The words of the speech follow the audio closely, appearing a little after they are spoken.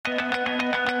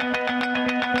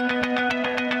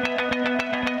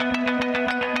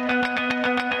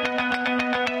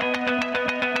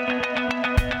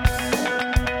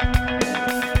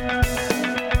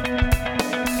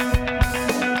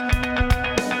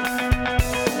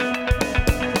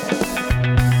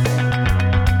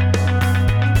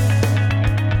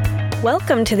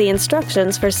Welcome to the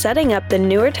instructions for setting up the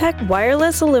Newertec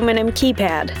wireless aluminum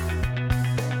keypad.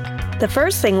 The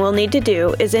first thing we'll need to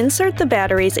do is insert the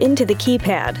batteries into the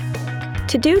keypad.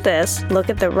 To do this, look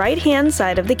at the right-hand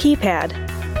side of the keypad.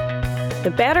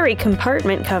 The battery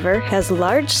compartment cover has a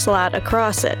large slot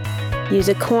across it. Use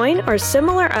a coin or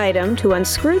similar item to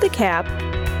unscrew the cap,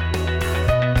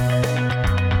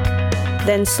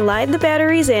 then slide the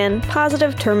batteries in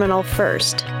positive terminal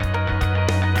first.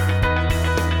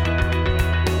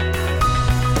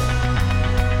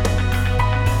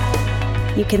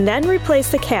 You can then replace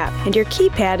the cap and your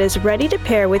keypad is ready to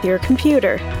pair with your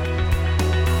computer.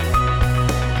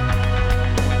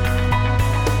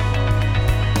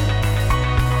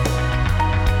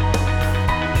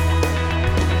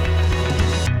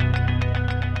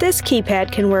 This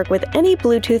keypad can work with any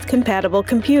Bluetooth-compatible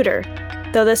computer.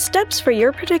 Though the steps for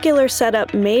your particular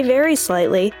setup may vary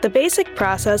slightly, the basic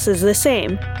process is the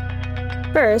same.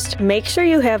 First, make sure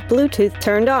you have Bluetooth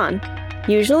turned on.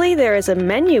 Usually there is a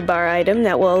menu bar item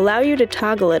that will allow you to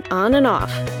toggle it on and off.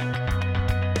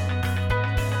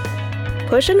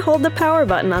 Push and hold the power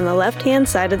button on the left-hand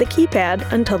side of the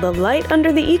keypad until the light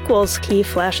under the equals key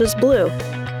flashes blue.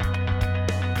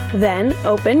 Then,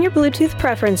 open your Bluetooth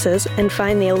preferences and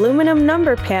find the aluminum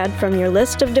number pad from your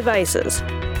list of devices.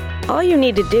 All you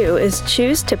need to do is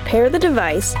choose to pair the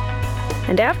device,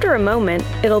 and after a moment,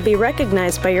 it'll be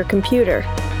recognized by your computer.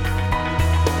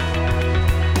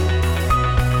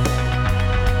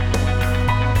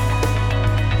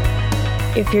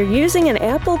 If you're using an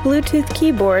Apple Bluetooth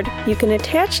keyboard, you can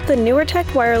attach the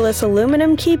Newertec wireless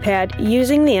aluminum keypad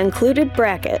using the included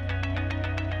bracket.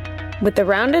 With the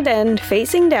rounded end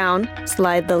facing down,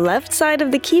 slide the left side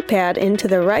of the keypad into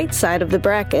the right side of the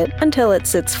bracket until it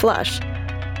sits flush.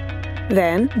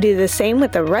 Then, do the same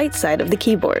with the right side of the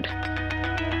keyboard.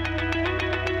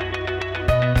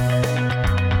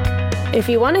 If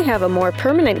you want to have a more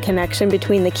permanent connection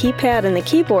between the keypad and the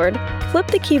keyboard, flip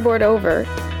the keyboard over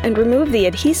and remove the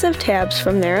adhesive tabs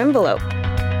from their envelope.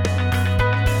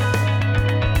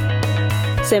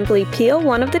 Simply peel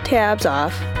one of the tabs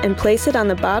off and place it on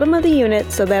the bottom of the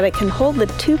unit so that it can hold the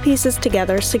two pieces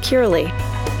together securely.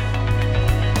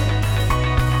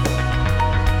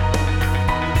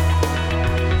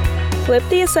 Flip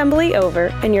the assembly over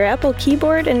and your Apple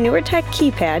keyboard and Newertec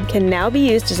keypad can now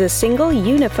be used as a single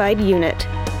unified unit.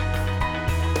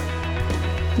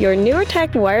 Your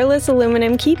Newertec wireless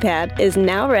aluminum keypad is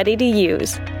now ready to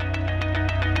use.